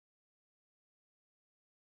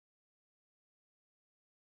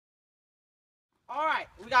All right,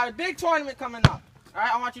 we got a big tournament coming up. All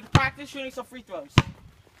right, I want you to practice shooting some free throws.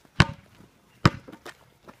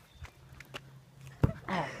 Oh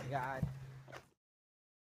my God.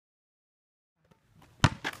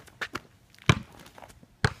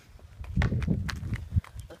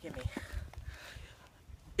 Look at me.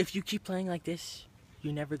 If you keep playing like this,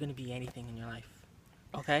 you're never gonna be anything in your life.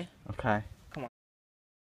 Okay? Okay. Come on.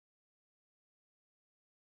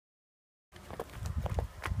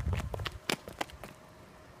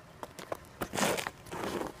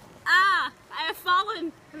 Ah! I have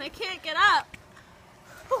fallen and I can't get up.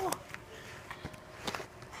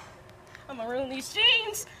 I'm gonna ruin these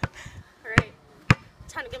jeans. Alright,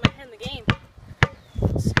 time to get my head in the game.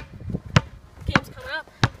 Game's coming up.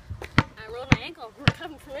 I rolled my ankle. I'm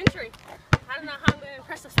recovering from injury. I don't know how I'm gonna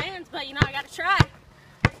impress the fans, but you know I gotta try.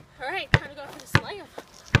 Alright, time to go for this layup.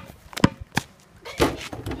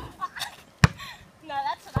 No,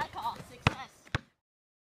 that's what I call success.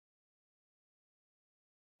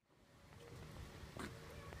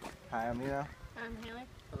 Hi, I'm Nino. I'm Haley.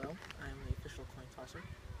 Hello, I'm the official coin tosser.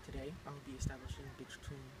 Today, I'll be establishing which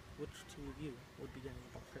two of you would be getting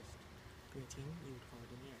the ball first. Green team, you would hold it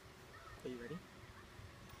in the air. Are you ready?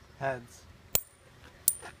 Heads.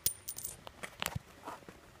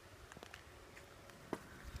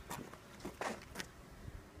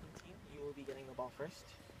 Green team, you will be getting the ball first.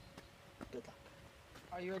 Good luck.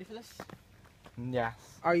 Are you ready for this? Yes.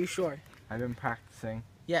 Are you sure? I've been practicing.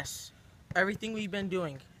 Yes. Everything we've been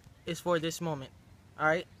doing is for this moment.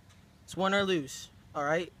 Alright? It's win or lose.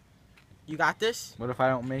 Alright? You got this? What if I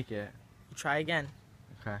don't make it? You try again.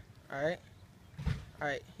 Okay. Alright?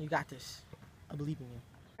 Alright, you got this. I believe in you.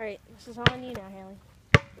 Alright, this is all on you now, Haley.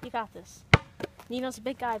 You got this. Nino's a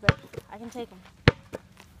big guy, but I can take him.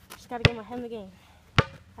 Just gotta get my head in the game.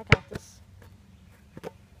 I got this.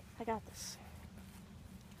 I got this.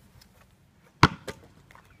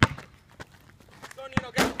 Go,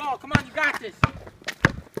 Nino, get the ball. Come on, you got this.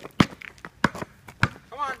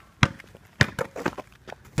 Come on.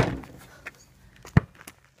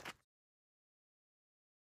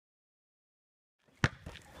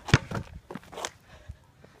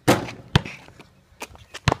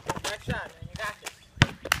 Next shot, man. You got this.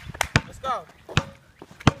 Let's go.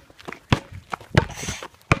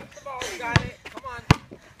 Get the ball. You got it. Come on.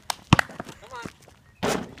 Come on.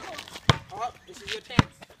 Oh, this is your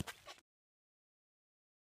chance.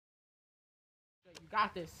 You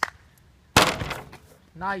got this.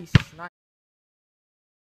 Nice. Nice.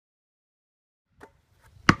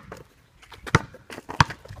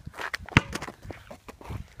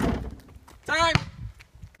 Time!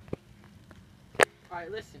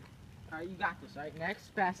 Alright, listen. Alright, you got this, alright?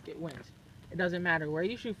 Next basket wins. It doesn't matter where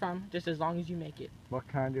you shoot from, just as long as you make it. What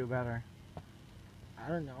can I do better? I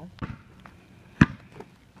don't know.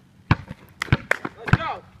 Let's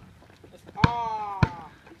go!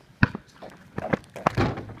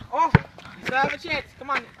 Oh! You still have a chance. Come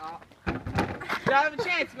on. You still have a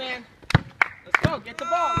chance, man. Let's go. Get the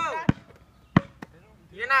ball.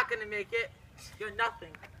 You're not going to make it. You're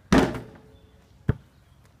nothing.